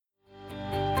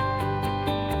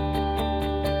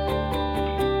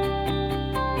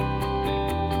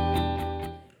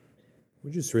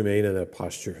Would you just remain in a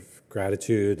posture of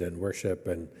gratitude and worship,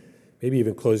 and maybe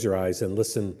even close your eyes and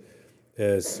listen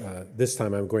as this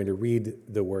time I'm going to read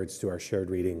the words to our shared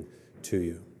reading to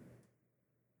you.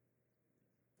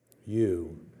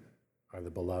 You are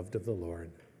the beloved of the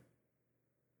Lord.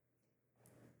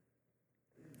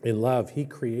 In love, he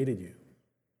created you.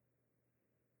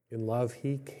 In love,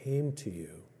 he came to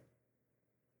you.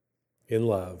 In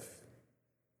love,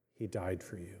 he died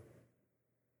for you.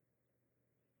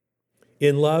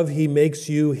 In love, he makes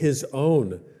you his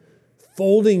own,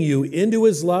 folding you into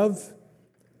his love,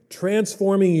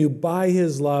 transforming you by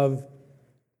his love,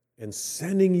 and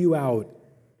sending you out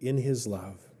in his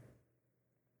love.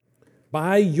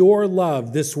 By your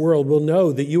love, this world will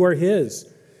know that you are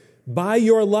his. By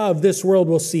your love, this world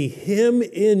will see him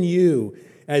in you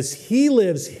as he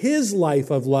lives his life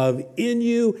of love in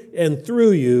you and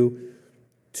through you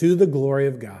to the glory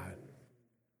of God.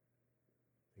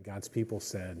 God's people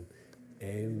said,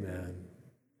 amen.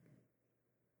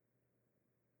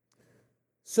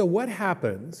 So what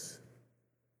happens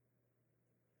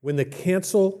when the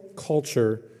cancel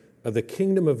culture of the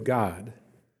kingdom of God,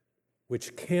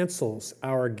 which cancels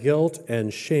our guilt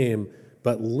and shame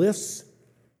but lifts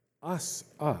us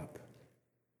up,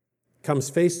 comes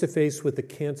face to face with the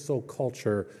cancel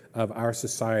culture of our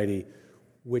society,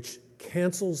 which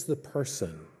cancels the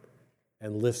person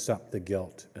and lifts up the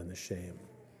guilt and the shame?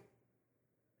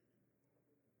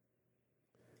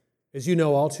 As you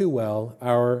know all too well,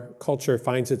 our culture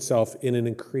finds itself in an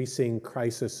increasing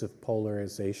crisis of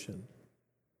polarization.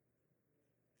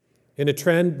 In a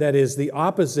trend that is the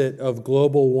opposite of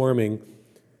global warming,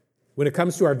 when it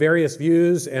comes to our various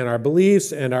views and our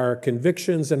beliefs and our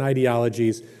convictions and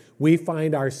ideologies, we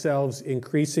find ourselves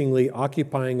increasingly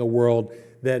occupying a world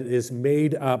that is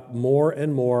made up more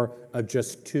and more of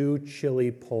just two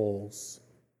chilly poles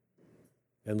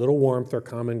and little warmth or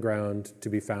common ground to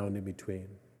be found in between.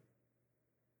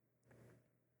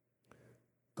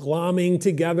 Glomming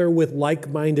together with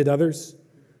like-minded others,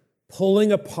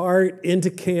 pulling apart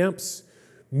into camps,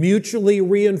 mutually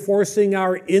reinforcing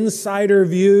our insider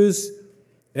views,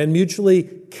 and mutually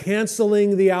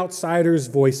canceling the outsiders'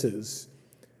 voices.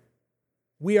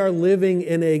 We are living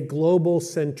in a global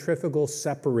centrifugal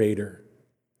separator,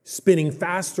 spinning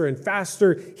faster and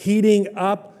faster, heating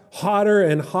up hotter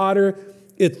and hotter.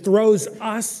 It throws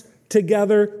us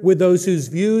together with those whose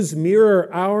views mirror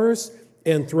ours,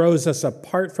 and throws us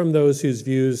apart from those whose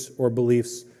views or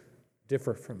beliefs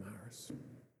differ from ours.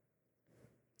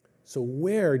 So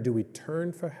where do we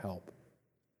turn for help?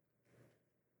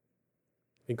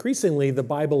 Increasingly, the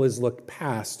Bible is looked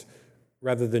past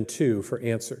rather than to for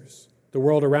answers. The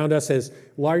world around us has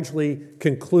largely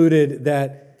concluded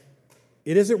that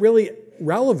it isn't really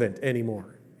relevant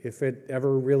anymore, if it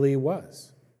ever really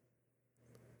was.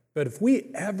 But if we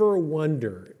ever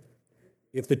wonder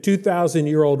if the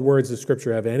 2,000-year-old words of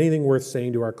Scripture have anything worth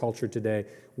saying to our culture today,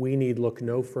 we need look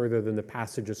no further than the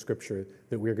passage of Scripture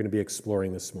that we're going to be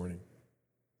exploring this morning.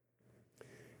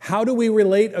 How do we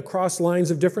relate across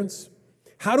lines of difference?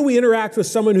 How do we interact with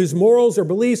someone whose morals or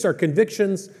beliefs or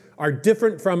convictions are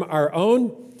different from our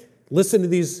own? Listen to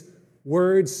these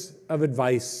words of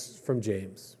advice from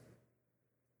James.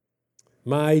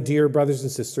 My dear brothers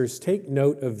and sisters, take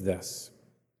note of this.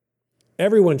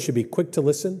 Everyone should be quick to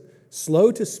listen,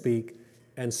 slow to speak,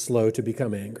 and slow to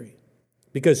become angry,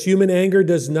 because human anger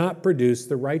does not produce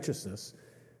the righteousness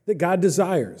that God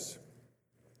desires.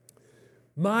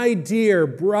 My dear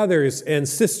brothers and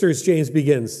sisters, James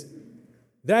begins,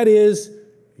 that is,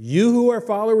 you who are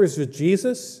followers of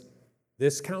Jesus,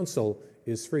 this counsel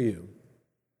is for you.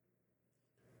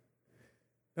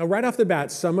 Now, right off the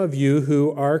bat, some of you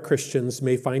who are Christians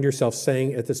may find yourself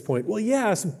saying at this point, well,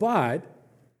 yes, but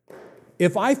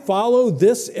if I follow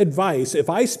this advice, if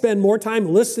I spend more time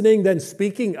listening than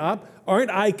speaking up,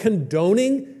 aren't I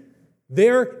condoning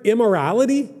their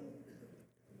immorality?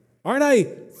 Aren't I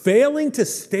failing to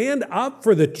stand up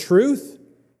for the truth?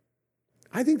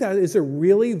 I think that is a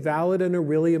really valid and a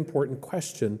really important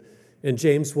question, and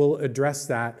James will address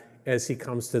that as he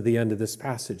comes to the end of this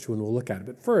passage when we'll look at it.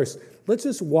 But first, let's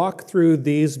just walk through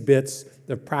these bits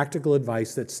of practical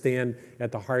advice that stand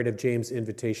at the heart of James'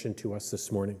 invitation to us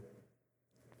this morning.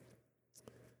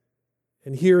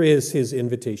 And here is his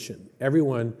invitation.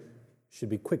 Everyone should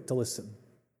be quick to listen.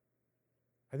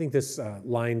 I think this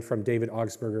line from David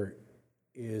Augsburger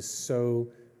is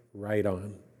so right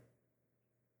on.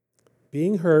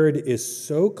 Being heard is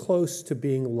so close to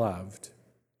being loved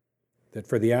that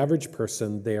for the average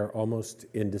person, they are almost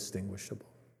indistinguishable.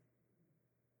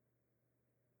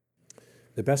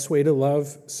 The best way to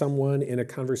love someone in a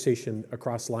conversation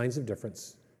across lines of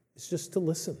difference is just to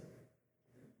listen.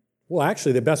 Well,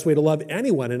 actually, the best way to love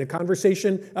anyone in a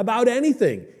conversation about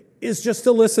anything is just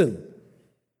to listen.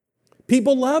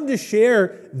 People love to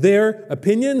share their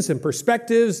opinions and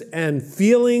perspectives and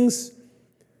feelings.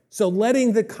 So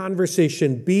letting the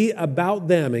conversation be about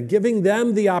them and giving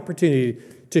them the opportunity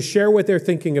to share what they're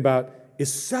thinking about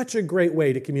is such a great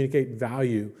way to communicate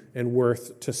value and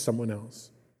worth to someone else.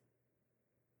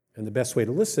 And the best way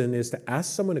to listen is to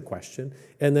ask someone a question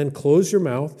and then close your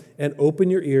mouth and open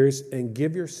your ears and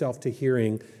give yourself to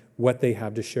hearing what they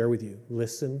have to share with you.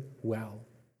 Listen well.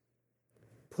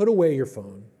 Put away your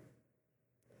phone.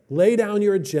 Lay down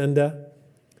your agenda.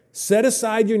 Set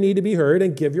aside your need to be heard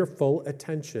and give your full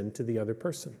attention to the other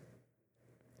person.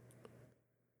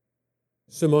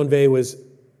 Simone Weil was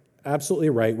absolutely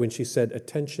right when she said,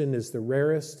 attention is the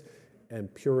rarest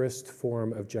and purest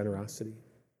form of generosity.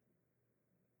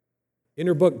 In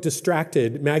her book,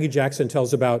 Distracted, Maggie Jackson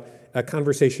tells about a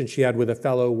conversation she had with a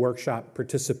fellow workshop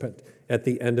participant at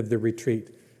the end of the retreat.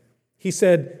 He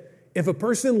said, if a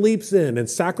person leaps in and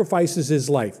sacrifices his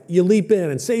life, you leap in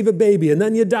and save a baby and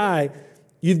then you die,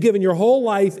 you've given your whole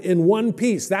life in one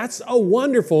piece. That's a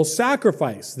wonderful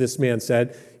sacrifice, this man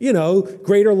said. You know,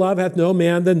 greater love hath no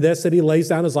man than this, that he lays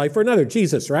down his life for another.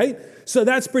 Jesus, right? So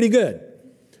that's pretty good.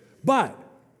 But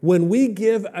when we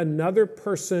give another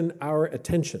person our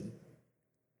attention,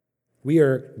 we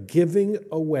are giving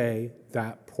away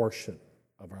that portion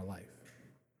of our life.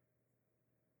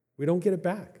 We don't get it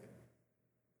back.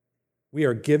 We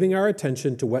are giving our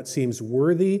attention to what seems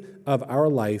worthy of our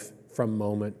life from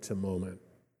moment to moment,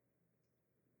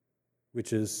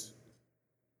 which is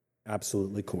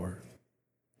absolutely core.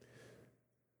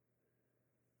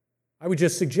 I would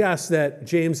just suggest that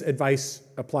James' advice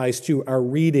applies to our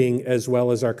reading as well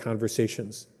as our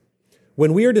conversations.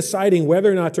 When we are deciding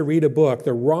whether or not to read a book,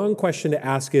 the wrong question to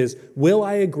ask is, will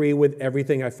I agree with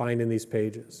everything I find in these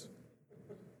pages?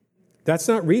 That's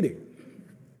not reading.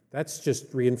 That's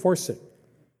just reinforcing,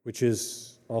 which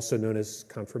is also known as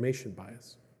confirmation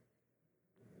bias.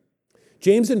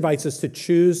 James invites us to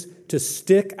choose to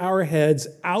stick our heads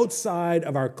outside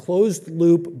of our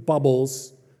closed-loop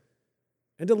bubbles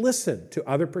and to listen to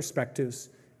other perspectives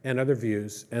and other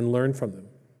views and learn from them.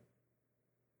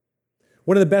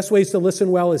 One of the best ways to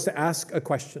listen well is to ask a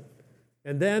question,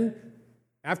 and then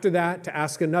after that to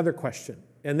ask another question,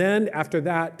 and then after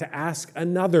that to ask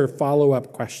another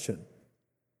follow-up question.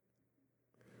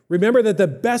 Remember that the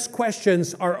best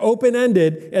questions are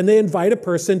open-ended and they invite a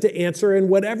person to answer in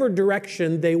whatever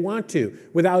direction they want to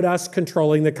without us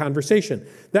controlling the conversation.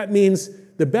 That means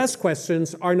the best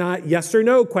questions are not yes or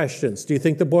no questions. Do you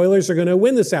think the Boilers are going to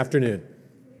win this afternoon?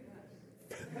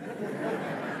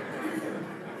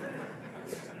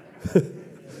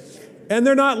 And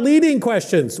they're not leading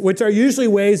questions, which are usually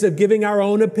ways of giving our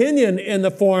own opinion in the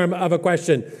form of a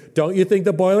question. Don't you think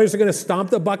the Boilers are going to stomp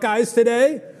the Buckeyes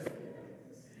today?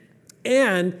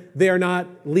 And they are not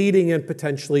leading and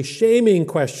potentially shaming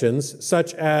questions,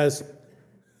 such as,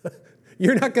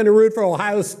 you're not going to root for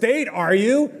Ohio State, are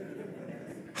you?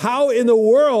 How in the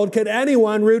world could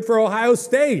anyone root for Ohio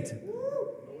State?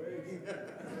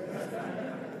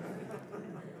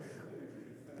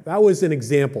 That was an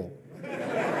example.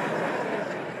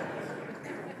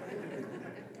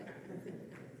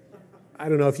 I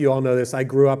don't know if you all know this. I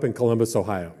grew up in Columbus,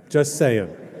 Ohio. Just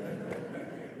saying.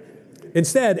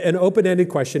 Instead, an open-ended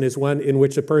question is one in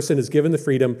which a person is given the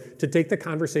freedom to take the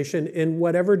conversation in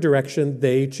whatever direction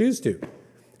they choose to.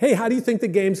 Hey, how do you think the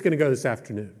game's going to go this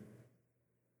afternoon?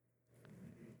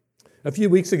 A few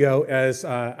weeks ago, as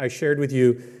I shared with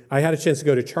you, I had a chance to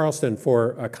go to Charleston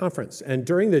for a conference. And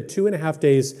during the 2.5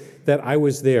 days that I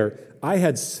was there, I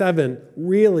had 7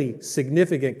 really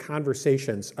significant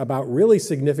conversations about really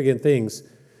significant things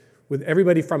with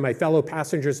everybody from my fellow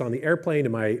passengers on the airplane to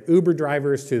my Uber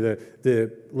drivers to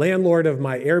the landlord of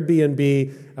my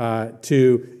Airbnb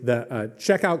to the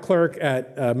checkout clerk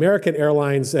at American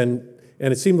Airlines, and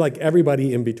it seemed like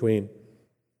everybody in between.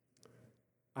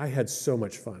 I had so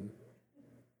much fun.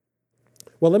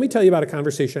 Well, let me tell you about a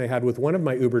conversation I had with one of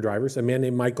my Uber drivers, a man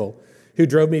named Michael, who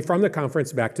drove me from the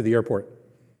conference back to the airport.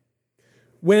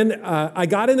 When I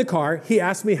got in the car, he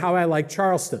asked me how I liked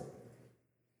Charleston.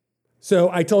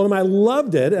 So I told him I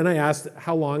loved it, and I asked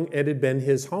how long it had been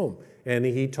his home. And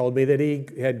he told me that he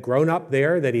had grown up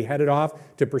there, that he headed off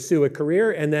to pursue a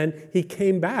career, and then he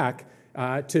came back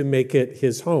to make it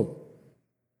his home.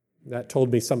 That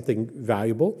told me something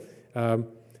valuable.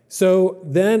 So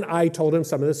then I told him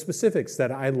some of the specifics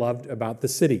that I loved about the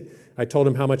city. I told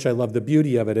him how much I loved the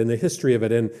beauty of it and the history of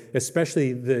it, and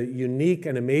especially the unique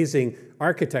and amazing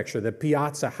architecture, the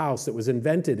Piazza House that was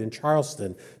invented in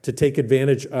Charleston to take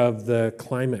advantage of the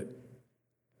climate.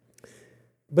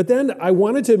 But then I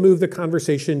wanted to move the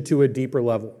conversation to a deeper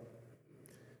level.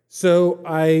 So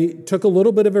I took a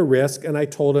little bit of a risk, and I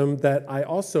told him that I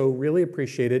also really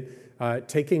appreciated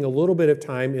taking a little bit of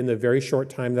time in the very short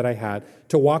time that I had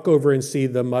to walk over and see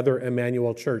the Mother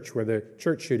Emanuel Church where the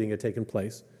church shooting had taken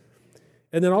place.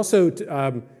 And then also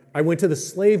I went to the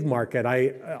slave market.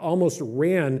 I almost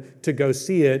ran to go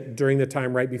see it during the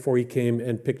time right before he came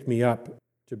and picked me up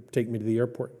to take me to the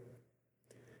airport.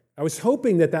 I was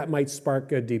hoping that that might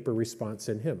spark a deeper response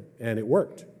in him, and it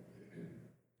worked.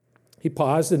 He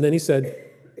paused, and then he said,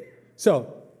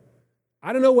 "So,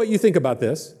 I don't know what you think about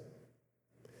this,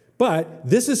 but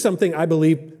this is something I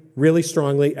believe really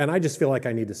strongly, and I just feel like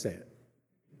I need to say it."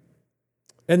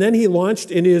 And then he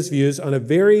launched into his views on a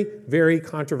very, very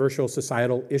controversial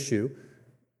societal issue,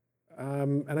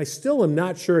 and I still am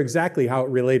not sure exactly how it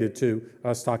related to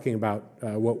us talking about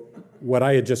what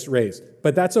I had just raised,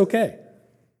 but that's okay.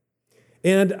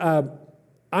 And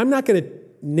I'm not going to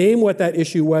name what that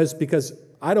issue was because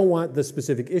I don't want the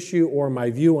specific issue or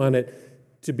my view on it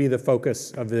to be the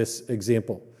focus of this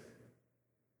example.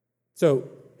 So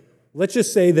let's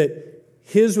just say that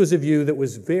his was a view that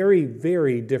was very,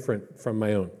 very different from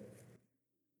my own.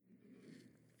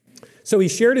 So he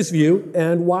shared his view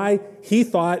and why he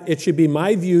thought it should be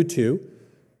my view too.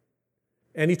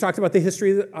 And he talked about the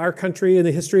history of our country and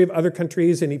the history of other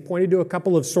countries, and he pointed to a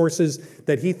couple of sources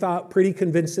that he thought pretty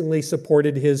convincingly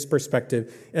supported his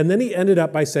perspective. And then he ended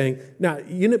up by saying, now,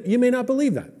 you may not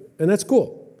believe that, and that's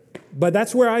cool, but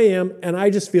that's where I am, and I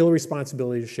just feel a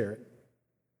responsibility to share it.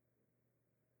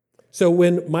 So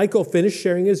when Michael finished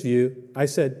sharing his view, I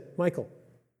said, "Michael,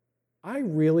 I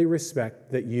really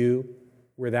respect that you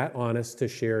were that honest to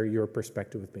share your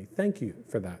perspective with me. Thank you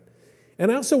for that.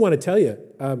 And I also want to tell you,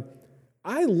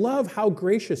 I love how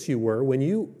gracious you were when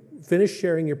you finished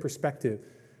sharing your perspective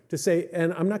to say,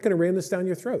 and I'm not going to ram this down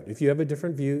your throat. If you have a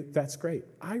different view, that's great.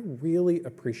 I really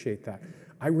appreciate that.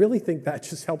 I really think that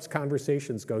just helps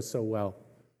conversations go so well."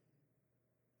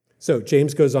 So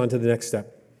James goes on to the next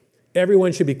step.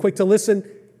 Everyone should be quick to listen,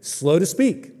 slow to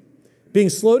speak. Being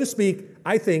slow to speak,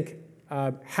 I think,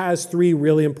 has three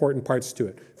really important parts to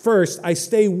it. First, I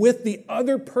stay with the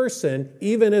other person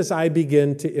even as I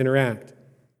begin to interact.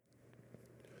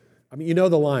 I mean, you know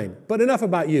the line, but enough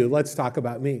about you, let's talk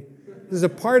about me. There's a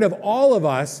part of all of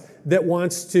us that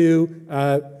wants to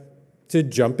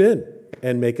jump in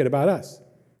and make it about us.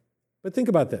 But think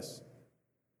about this.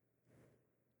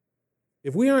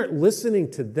 If we aren't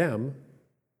listening to them,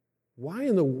 why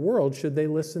in the world should they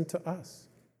listen to us?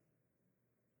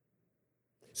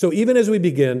 So even as we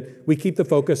begin, we keep the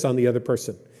focus on the other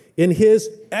person. In his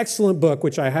excellent book,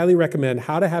 which I highly recommend,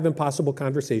 How to Have Impossible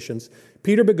Conversations,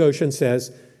 Peter Boghossian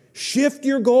says, shift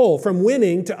your goal from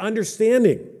winning to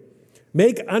understanding.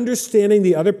 Make understanding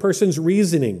the other person's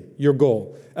reasoning your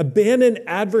goal. Abandon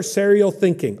adversarial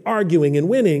thinking, arguing and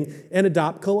winning, and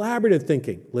adopt collaborative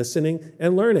thinking, listening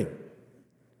and learning.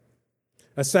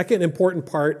 A second important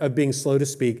part of being slow to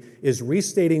speak is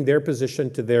restating their position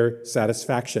to their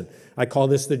satisfaction. I call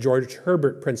this the George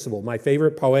Herbert principle. My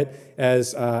favorite poet,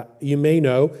 as you may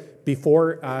know,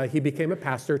 before he became a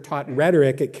pastor, taught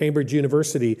rhetoric at Cambridge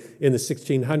University in the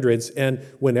 1600s. And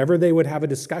whenever they would have a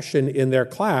discussion in their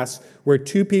class where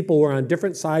two people were on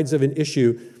different sides of an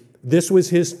issue, this was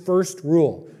his first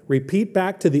rule. Repeat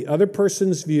back the other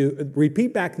person's view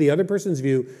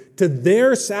to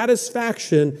their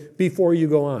satisfaction before you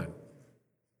go on.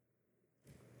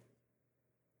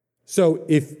 So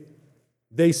if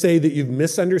they say that you've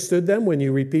misunderstood them when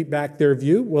you repeat back their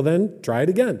view, well then try it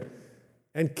again.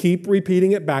 And keep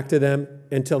repeating it back to them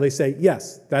until they say,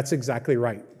 yes, that's exactly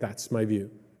right. That's my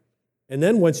view. And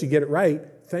then once you get it right,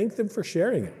 thank them for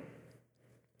sharing it.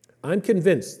 I'm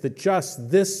convinced that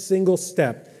just this single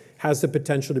step has the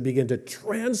potential to begin to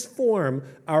transform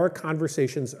our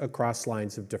conversations across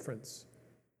lines of difference.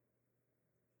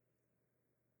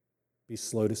 Be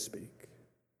slow to speak.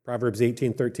 Proverbs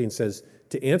 18:13 says,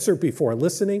 to answer before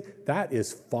listening, that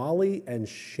is folly and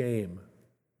shame.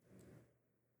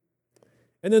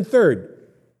 And then third,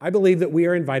 I believe that we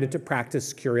are invited to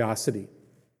practice curiosity.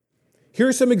 Here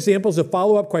are some examples of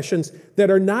follow-up questions that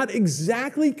are not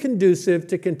exactly conducive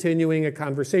to continuing a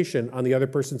conversation on the other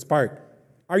person's part.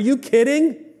 Are you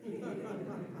kidding?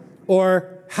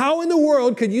 Or how in the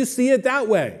world could you see it that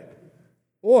way?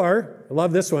 Or, I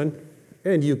love this one,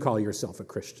 and you call yourself a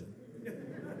Christian.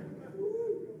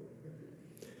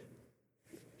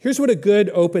 Here's what a good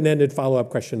open-ended follow-up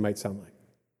question might sound like.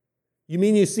 You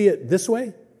mean you see it this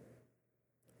way?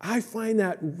 I find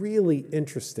that really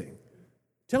interesting.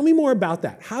 Tell me more about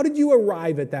that. How did you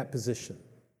arrive at that position?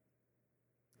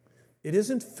 It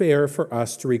isn't fair for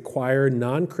us to require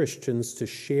non-Christians to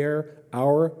share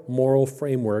our moral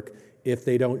framework if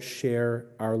they don't share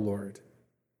our Lord,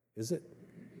 is it?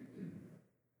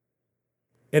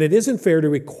 And it isn't fair to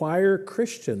require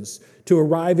Christians to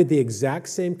arrive at the exact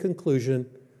same conclusion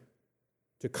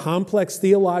to complex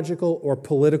theological or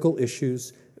political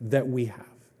issues that we have,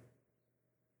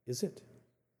 is it?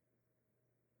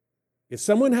 If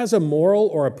someone has a moral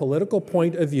or a political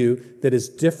point of view that is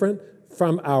different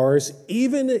from ours,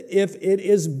 even if it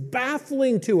is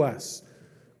baffling to us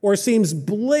or seems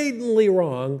blatantly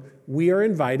wrong, we are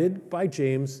invited by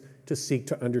James to seek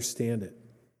to understand it.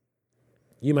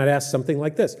 You might ask something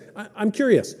like this. I'm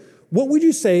curious, what would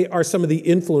you say are some of the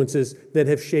influences that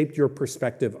have shaped your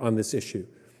perspective on this issue?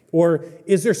 Or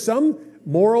is there some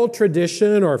moral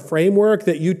tradition or framework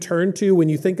that you turn to when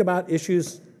you think about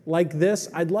issues like this?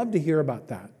 I'd love to hear about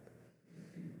that.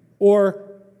 Or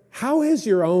how has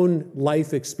your own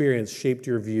life experience shaped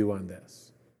your view on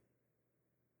this?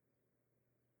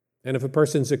 And if a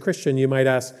person's a Christian, you might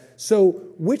ask, so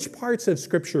which parts of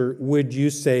Scripture would you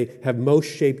say have most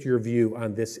shaped your view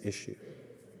on this issue?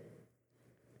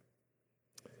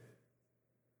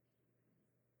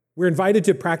 We're invited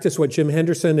to practice what Jim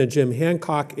Henderson and Jim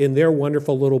Hancock in their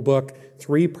wonderful little book,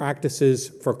 3 Practices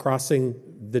for Crossing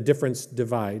the Difference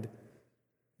Divide,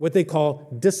 what they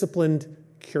call disciplined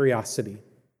curiosity.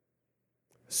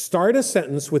 Start a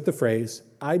sentence with the phrase,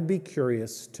 "I'd be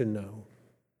curious to know."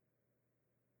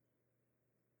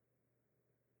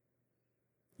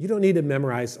 You don't need to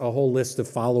memorize a whole list of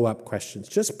follow-up questions.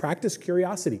 Just practice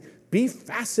curiosity. Be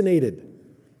fascinated.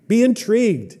 Be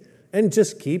intrigued. And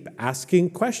just keep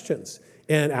asking questions.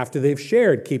 And after they've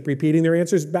shared, keep repeating their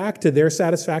answers back to their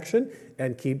satisfaction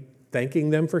and keep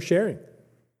thanking them for sharing.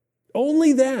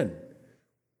 Only then,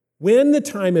 when the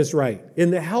time is right,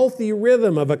 in the healthy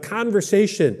rhythm of a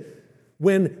conversation,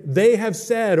 when they have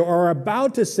said or are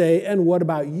about to say, "And what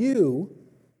about you?"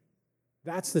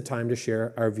 that's the time to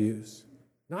share our views.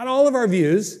 Not all of our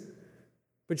views,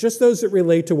 but just those that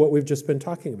relate to what we've just been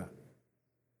talking about.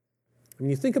 When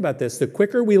you think about this, the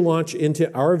quicker we launch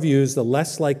into our views, the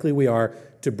less likely we are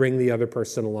to bring the other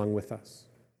person along with us.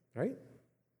 Right?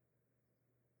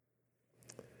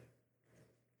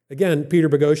 Again, Peter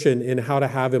Boghossian in How to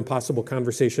Have Impossible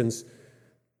Conversations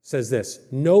says this: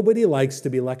 nobody likes to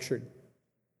be lectured.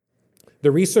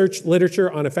 The research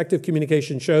literature on effective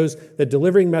communication shows that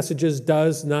delivering messages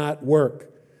does not work.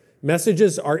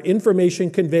 Messages are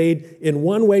information conveyed in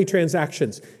one-way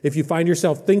transactions. If you find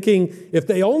yourself thinking, if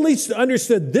they only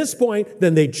understood this point,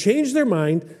 then they'd change their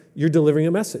mind, you're delivering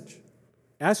a message.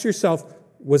 Ask yourself,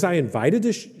 was I invited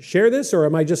to share this, or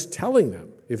am I just telling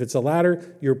them? If it's the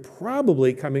latter, you're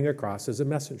probably coming across as a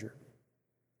messenger.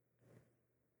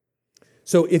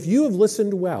 So if you have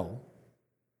listened well,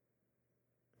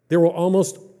 there will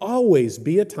almost always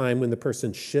be a time when the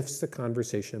person shifts the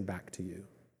conversation back to you.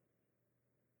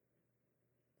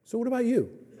 So what about you?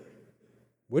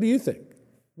 What do you think?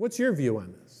 What's your view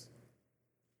on this?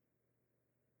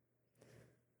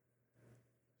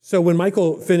 So when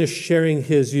Michael finished sharing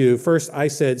his view, first I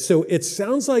said, so it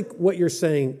sounds like what you're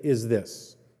saying is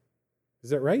this.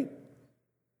 Is that right?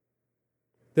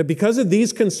 That because of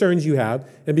these concerns you have,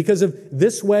 and because of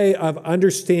this way of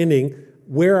understanding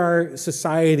where our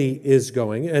society is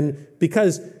going, and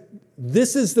because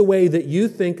this is the way that you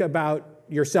think about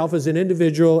yourself as an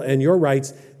individual and your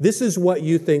rights, this is what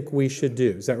you think we should do.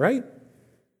 Is that right?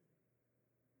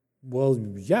 Well,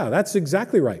 yeah, that's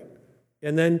exactly right.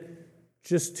 And then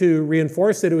just to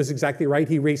reinforce that it was exactly right,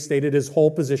 he restated his whole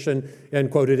position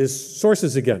and quoted his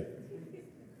sources again.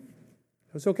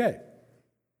 It was okay.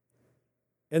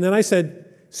 And then I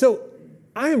said, so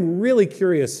I am really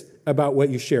curious about what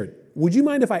you shared. Would you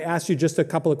mind if I asked you just a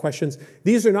couple of questions?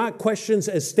 These are not questions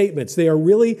as statements. They are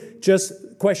really just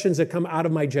questions that come out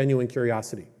of my genuine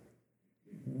curiosity.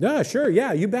 Yeah, sure.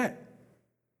 Yeah, you bet.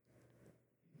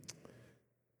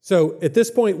 So at this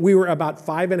point, we were about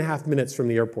 5.5 minutes from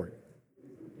the airport.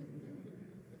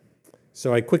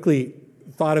 So I quickly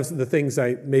thought of the things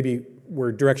I maybe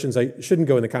were directions I shouldn't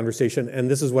go in the conversation, and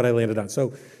this is what I landed on.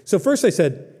 So first I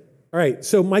said, all right,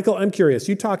 so Michael, I'm curious.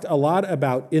 You talked a lot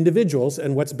about individuals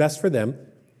and what's best for them,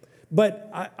 but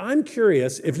I'm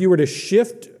curious if you were to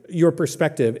shift your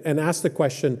perspective and ask the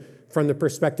question from the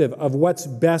perspective of what's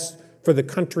best for the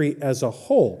country as a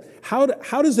whole. How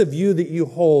does the view that you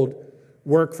hold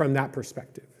work from that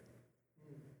perspective?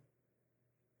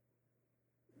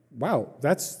 Wow,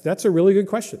 that's a really good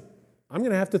question. I'm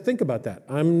going to have to think about that.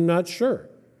 I'm not sure.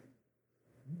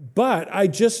 But I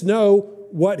just know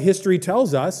what history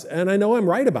tells us, and I know I'm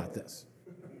right about this.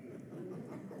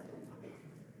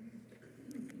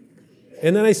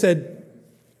 And then I said,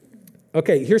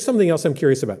 okay, here's something else I'm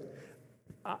curious about.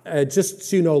 Just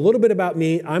so you know a little bit about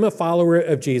me, I'm a follower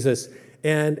of Jesus,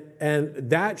 and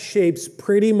that shapes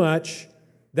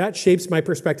my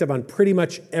perspective on pretty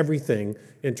much everything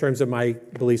in terms of my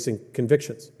beliefs and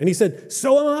convictions. And he said,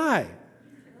 so am I.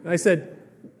 And I said,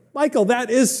 Michael, that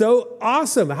is so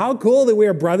awesome. How cool that we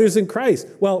are brothers in Christ.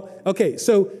 Well, okay,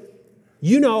 so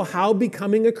you know how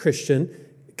becoming a Christian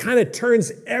kind of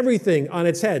turns everything on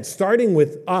its head, starting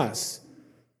with us.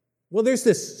 Well, there's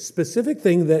this specific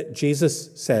thing that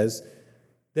Jesus says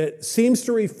that seems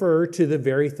to refer to the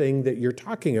very thing that you're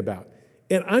talking about.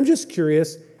 And I'm just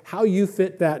curious how you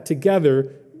fit that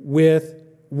together with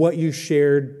what you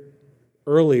shared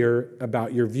earlier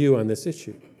about your view on this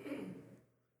issue.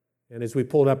 And as we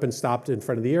pulled up and stopped in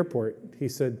front of the airport, he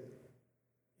said,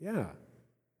 yeah,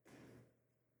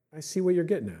 I see what you're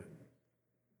getting at.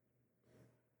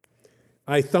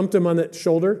 I thumped him on the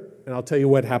shoulder, and I'll tell you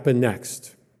what happened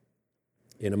next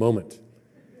in a moment.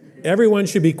 Everyone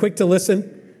should be quick to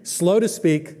listen, slow to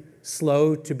speak,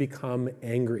 slow to become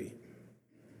angry.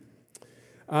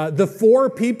 The 4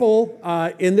 people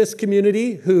in this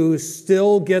community who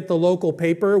still get the local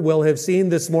paper will have seen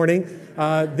this morning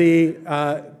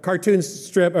the cartoon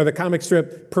strip or the comic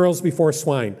strip, Pearls Before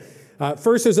Swine.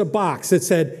 First, there's a box that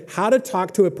said, how to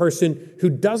talk to a person who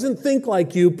doesn't think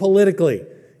like you politically.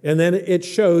 And then it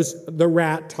shows the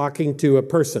rat talking to a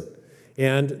person.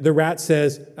 And the rat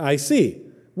says, I see.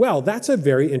 Well, that's a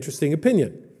very interesting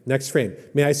opinion. Next frame.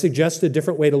 May I suggest a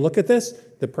different way to look at this?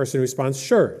 The person responds,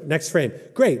 sure. Next frame.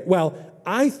 Great. Well,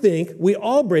 I think we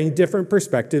all bring different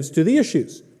perspectives to the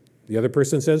issues. The other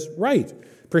person says, right.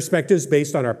 Perspectives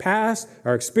based on our past,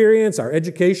 our experience, our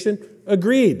education.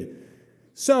 Agreed.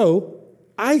 So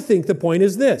I think the point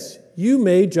is this. You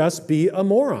may just be a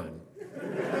moron.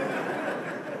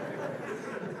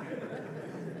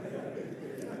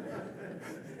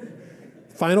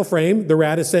 Final frame, the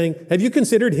rat is saying, have you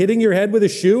considered hitting your head with a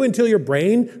shoe until your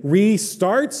brain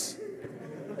restarts?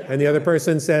 And the other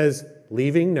person says,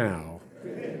 leaving now.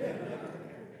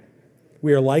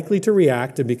 We are likely to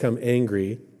react and become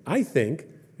angry, I think,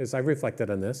 as I've reflected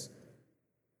on this,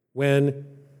 when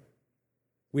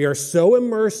we are so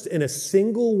immersed in a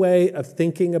single way of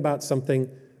thinking about something,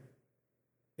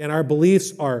 and our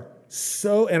beliefs are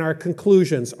so, and our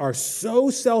conclusions are so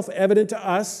self-evident to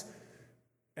us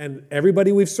and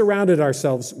everybody we've surrounded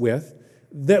ourselves with,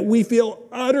 that we feel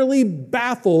utterly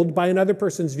baffled by another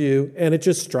person's view, and it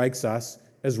just strikes us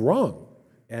as wrong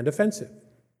and offensive.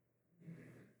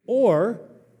 Or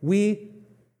we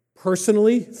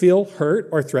personally feel hurt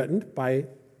or threatened by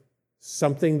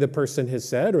something the person has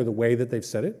said or the way that they've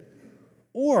said it.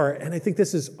 Or, and I think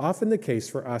this is often the case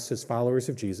for us as followers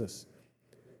of Jesus,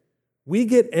 we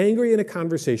get angry in a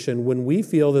conversation when we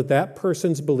feel that that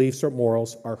person's beliefs or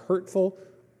morals are hurtful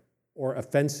or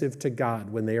offensive to God,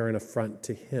 when they are an affront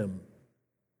to Him.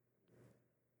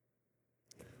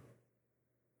 I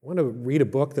want to read a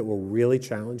book that will really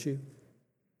challenge you.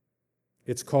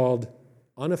 It's called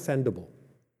Unoffendable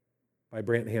by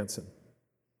Brant Hansen.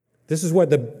 This is what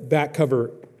the back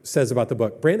cover says about the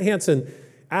book. Brant Hansen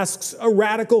asks a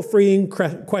radical freeing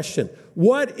question.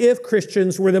 What if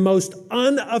Christians were the most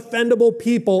unoffendable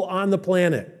people on the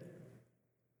planet?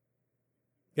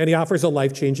 And he offers a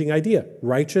life-changing idea.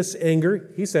 Righteous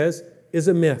anger, he says, is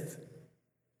a myth.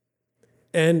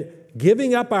 And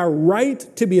giving up our right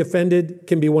to be offended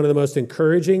can be one of the most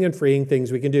encouraging and freeing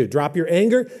things we can do. Drop your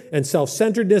anger, and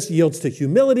self-centeredness yields to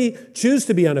humility. Choose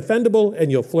to be unoffendable, and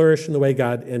you'll flourish in the way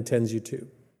God intends you to.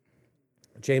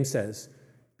 James says,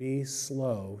 be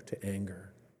slow to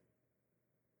anger.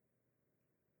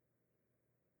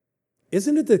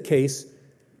 Isn't it the case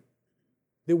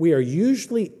that we are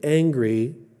usually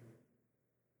angry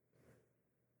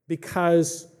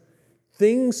because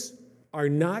things are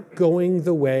not going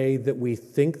the way that we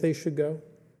think they should go?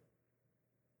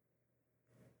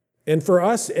 And for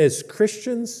us as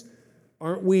Christians,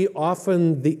 aren't we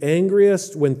often the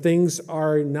angriest when things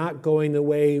are not going the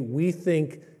way we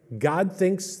think God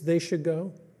thinks they should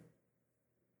go?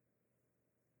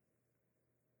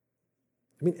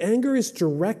 I mean, anger is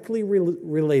directly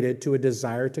related to a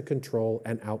desire to control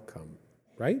an outcome,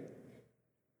 right?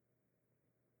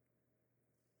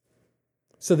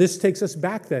 So this takes us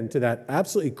back then to that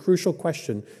absolutely crucial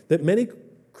question that many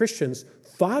Christians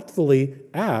thoughtfully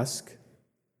ask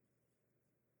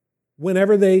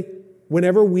whenever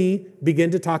we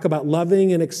begin to talk about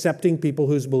loving and accepting people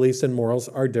whose beliefs and morals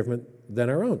are different than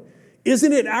our own.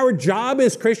 Isn't it our job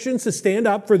as Christians to stand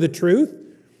up for the truth?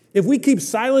 If we keep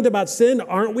silent about sin,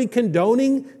 aren't we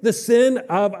condoning the sin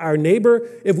of our neighbor?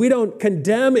 If we don't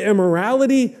condemn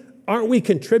immorality, aren't we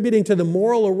contributing to the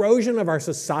moral erosion of our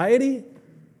society?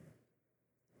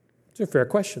 These are fair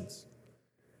questions.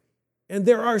 And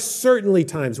there are certainly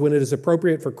times when it is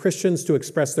appropriate for Christians to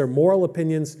express their moral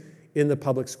opinions in the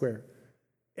public square.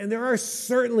 And there are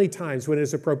certainly times when it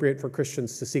is appropriate for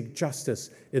Christians to seek justice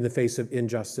in the face of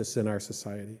injustice in our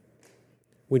society.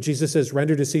 When Jesus says,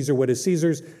 render to Caesar what is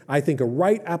Caesar's, I think a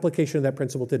right application of that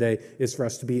principle today is for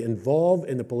us to be involved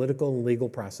in the political and legal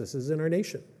processes in our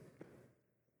nation.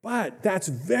 But that's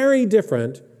very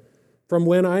different from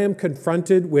when I am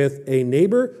confronted with a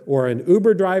neighbor or an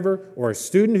Uber driver or a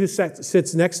student who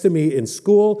sits next to me in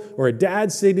school or a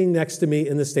dad sitting next to me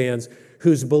in the stands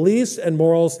whose beliefs and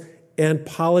morals and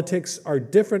politics are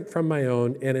different from my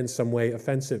own and in some way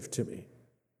offensive to me.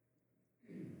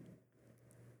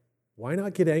 Why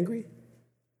not get angry?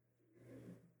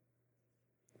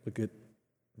 Look at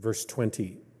verse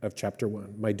 20 of chapter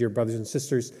 1. My dear brothers and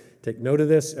sisters, take note of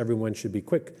this. Everyone should be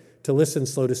quick to listen,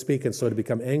 slow to speak, and slow to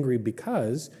become angry,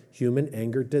 because human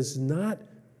anger does not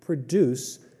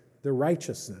produce the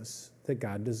righteousness that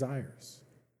God desires.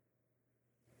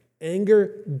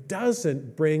 Anger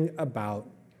doesn't bring about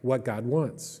what God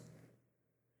wants.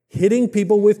 Hitting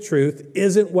people with truth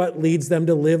isn't what leads them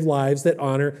to live lives that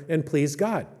honor and please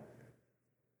God.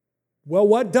 Well,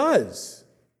 what does?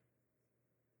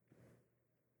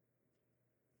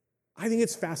 I think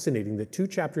it's fascinating that 2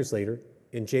 chapters later,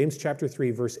 in James chapter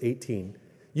 3, verse 18,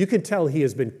 you can tell he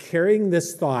has been carrying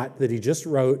this thought that he just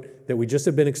wrote, that we just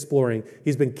have been exploring.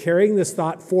 He's been carrying this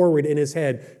thought forward in his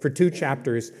head for 2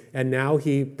 chapters, and now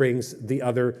he brings the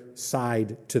other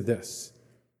side to this.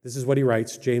 This is what he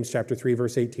writes, James chapter 3,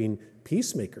 verse 18,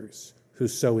 peacemakers who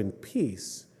sow in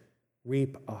peace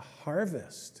reap a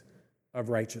harvest of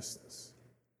righteousness.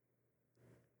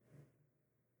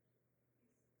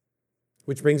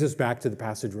 Which brings us back to the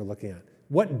passage we're looking at.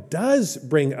 What does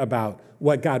bring about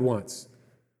what God wants?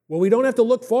 Well, we don't have to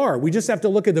look far. We just have to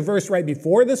look at the verse right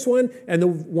before this one and the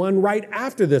one right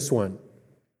after this one.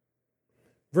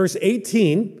 Verse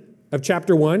 18 of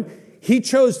chapter 1, he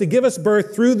chose to give us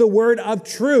birth through the word of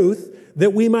truth,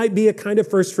 that we might be a kind of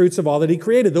first fruits of all that he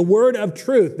created. The word of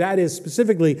truth, that is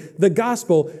specifically the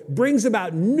gospel, brings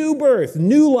about new birth,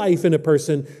 new life in a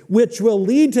person, which will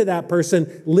lead to that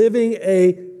person living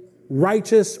a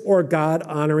righteous or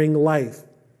God-honoring life.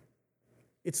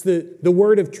 It's the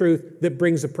word of truth that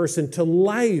brings a person to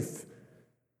life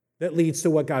that leads to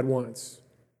what God wants.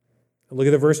 Look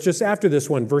at the verse just after this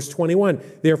one, verse 21.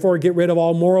 Therefore, get rid of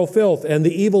all moral filth and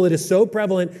the evil that is so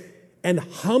prevalent, and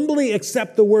humbly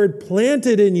accept the word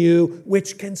planted in you,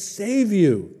 which can save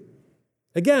you.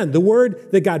 Again, the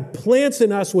word that God plants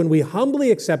in us when we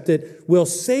humbly accept it will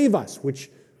save us, which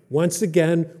once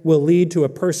again will lead to a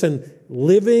person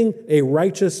living a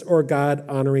righteous or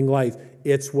God-honoring life.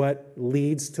 It's what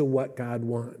leads to what God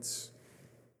wants.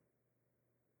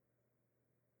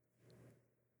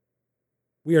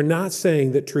 We are not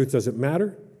saying that truth doesn't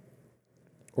matter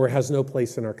or has no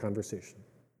place in our conversation.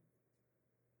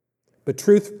 But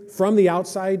truth from the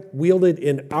outside, wielded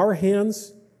in our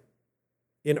hands,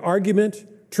 in argument,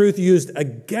 truth used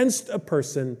against a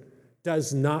person,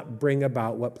 does not bring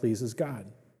about what pleases God.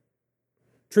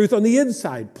 Truth on the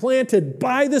inside, planted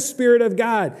by the Spirit of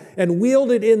God and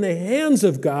wielded in the hands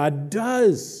of God,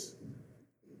 does.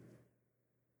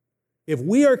 If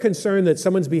we are concerned that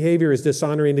someone's behavior is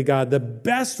dishonoring to God, the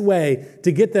best way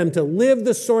to get them to live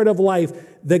the sort of life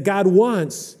that God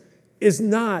wants is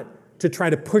not to try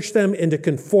to push them into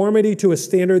conformity to a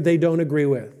standard they don't agree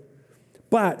with,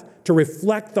 but to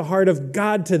reflect the heart of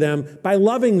God to them by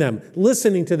loving them,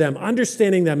 listening to them,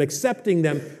 understanding them, accepting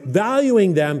them,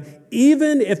 valuing them,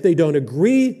 even if they don't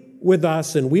agree with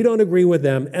us and we don't agree with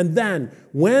them. And then,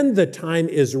 when the time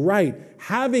is right,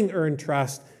 having earned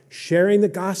trust, sharing the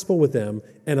gospel with them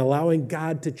and allowing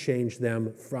God to change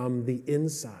them from the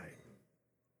inside.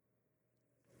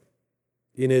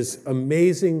 In his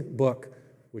amazing book,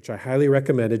 which I highly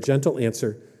recommend, A Gentle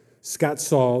Answer, Scott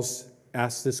Sauls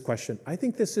asks this question. I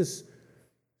think this is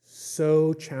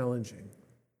so challenging.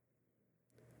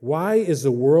 Why is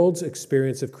the world's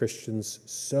experience of Christians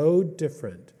so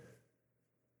different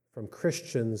from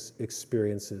Christians'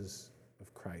 experiences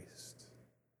of Christ?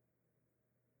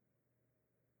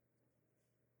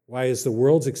 Why is the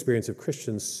world's experience of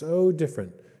Christians so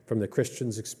different from the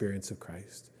Christian's experience of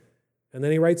Christ? And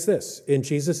then he writes this, in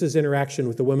Jesus' interaction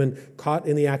with the woman caught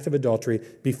in the act of adultery,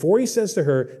 before he says to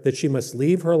her that she must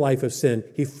leave her life of sin,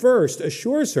 he first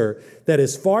assures her that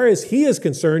as far as he is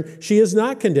concerned, she is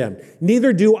not condemned.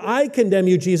 Neither do I condemn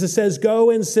you, Jesus says, go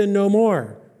and sin no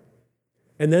more.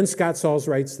 And then Scott Sauls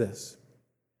writes this,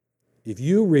 if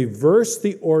you reverse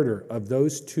the order of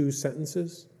those two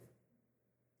sentences,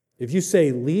 If you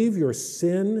say, leave your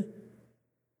sin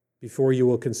before you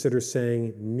will consider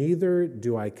saying, neither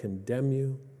do I condemn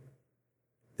you,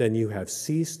 then you have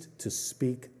ceased to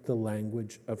speak the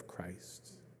language of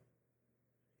Christ.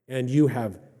 And you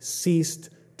have ceased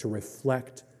to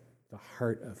reflect the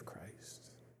heart of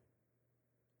Christ.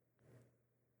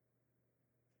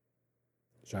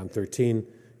 John 13,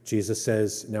 Jesus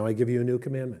says, now I give you a new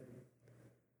commandment.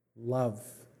 Love.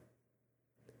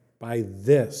 By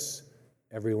this,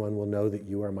 everyone will know that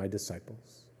you are my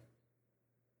disciples.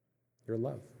 Your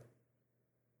love.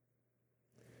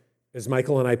 As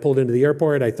Michael and I pulled into the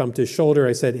airport, I thumped his shoulder.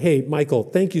 I said, hey, Michael,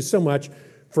 thank you so much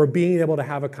for being able to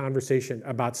have a conversation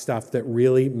about stuff that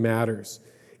really matters.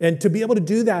 And to be able to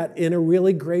do that in a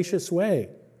really gracious way.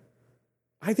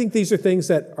 I think these are things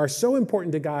that are so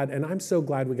important to God, and I'm so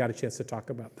glad we got a chance to talk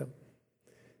about them.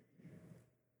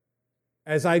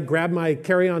 As I grabbed my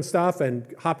carry-on stuff and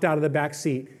hopped out of the back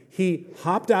seat, he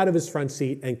hopped out of his front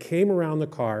seat and came around the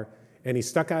car, and he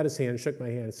stuck out his hand, shook my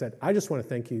hand, and said, I just want to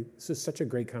thank you. This is such a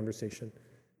great conversation.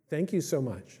 Thank you so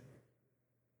much.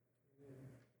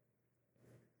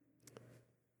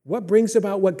 What brings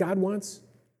about what God wants?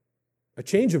 A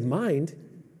change of mind.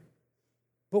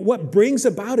 But what brings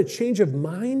about a change of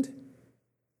mind?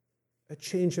 A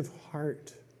change of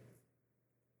heart.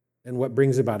 And what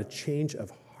brings about a change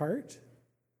of heart?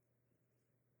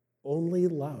 Only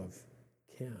love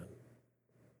can.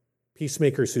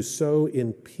 Peacemakers who sow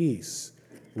in peace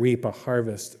reap a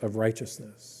harvest of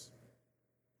righteousness.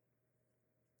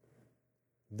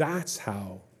 That's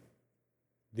how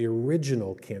the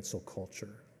original cancel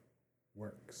culture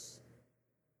works.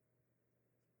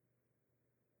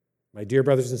 My dear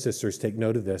brothers and sisters, take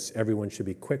note of this. Everyone should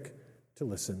be quick to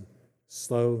listen,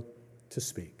 slow to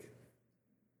speak,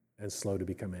 and slow to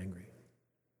become angry.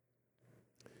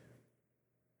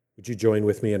 Would you join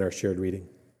with me in our shared reading?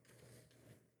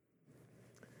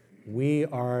 We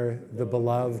are the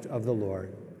beloved of the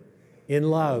Lord. In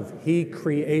love, he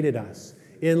created us.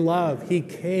 In love, he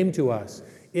came to us.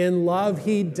 In love,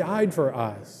 he died for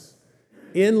us.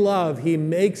 In love, he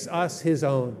makes us his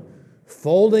own,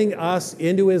 folding us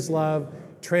into his love,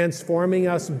 transforming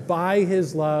us by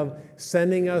his love,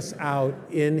 sending us out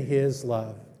in his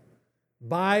love.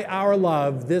 By our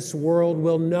love, this world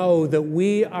will know that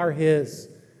we are his.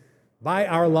 By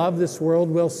our love, this world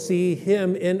will see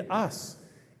him in us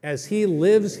as he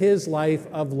lives his life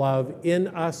of love in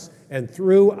us and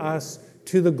through us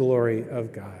to the glory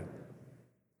of God.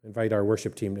 I invite our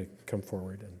worship team to come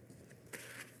forward. And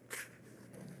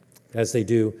as they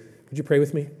do, would you pray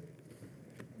with me?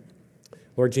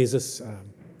 Lord Jesus,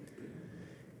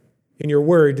 in your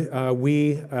word,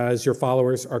 we as your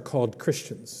followers are called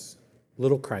Christians,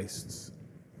 little Christs.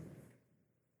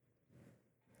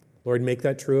 Lord, make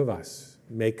that true of us.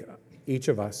 Make each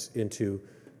of us into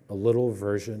a little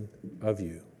version of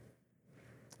you.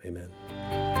 Amen.